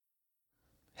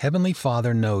Heavenly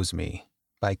Father Knows Me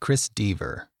by Chris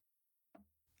Deaver.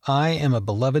 I am a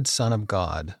beloved son of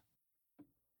God.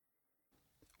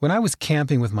 When I was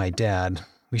camping with my dad,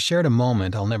 we shared a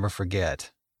moment I'll never forget.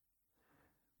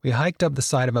 We hiked up the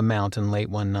side of a mountain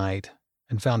late one night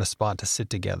and found a spot to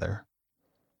sit together.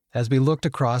 As we looked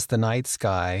across the night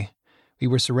sky, we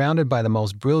were surrounded by the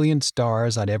most brilliant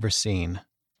stars I'd ever seen.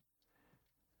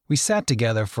 We sat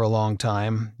together for a long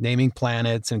time, naming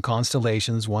planets and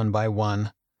constellations one by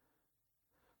one.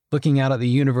 Looking out at the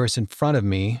universe in front of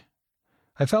me,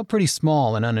 I felt pretty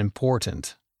small and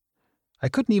unimportant. I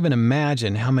couldn't even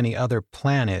imagine how many other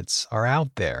planets are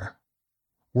out there.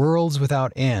 Worlds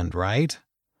without end, right?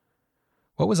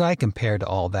 What was I compared to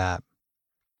all that?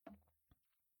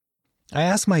 I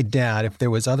asked my dad if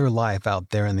there was other life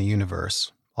out there in the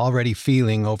universe, already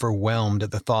feeling overwhelmed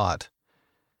at the thought.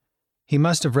 He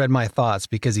must have read my thoughts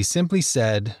because he simply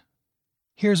said,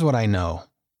 "Here's what I know.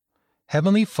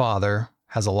 Heavenly Father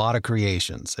has a lot of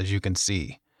creations, as you can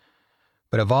see.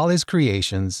 But of all his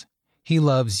creations, he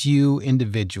loves you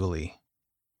individually.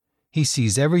 He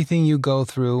sees everything you go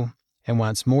through and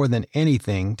wants more than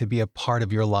anything to be a part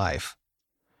of your life.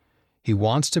 He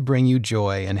wants to bring you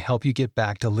joy and help you get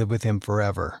back to live with him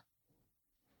forever."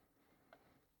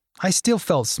 I still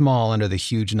felt small under the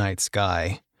huge night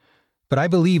sky, but I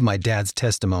believe my dad's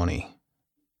testimony.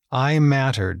 I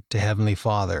mattered to Heavenly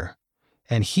Father,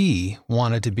 and he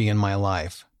wanted to be in my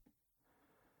life.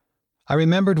 I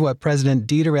remembered what President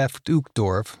Dieter F.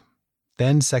 Uchtdorf,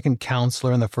 then second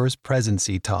counselor in the first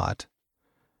presidency, taught.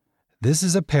 This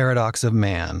is a paradox of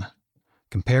man.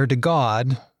 Compared to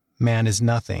God, man is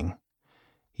nothing.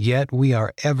 Yet we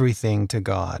are everything to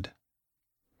God.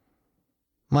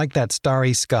 Like that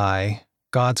starry sky,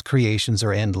 God's creations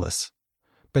are endless.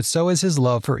 But so is his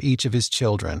love for each of his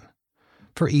children,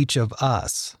 for each of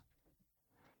us.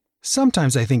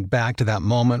 Sometimes I think back to that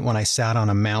moment when I sat on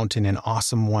a mountain in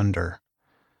awesome wonder.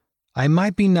 I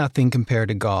might be nothing compared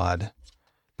to God,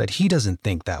 but he doesn't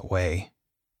think that way.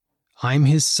 I'm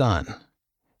his son,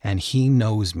 and he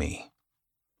knows me.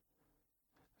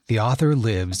 The author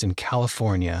lives in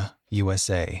California,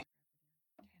 USA.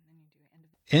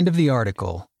 End of the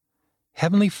article.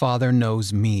 Heavenly Father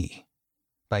Knows Me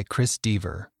by Chris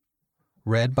Deaver.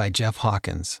 Read by Jeff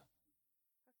Hawkins.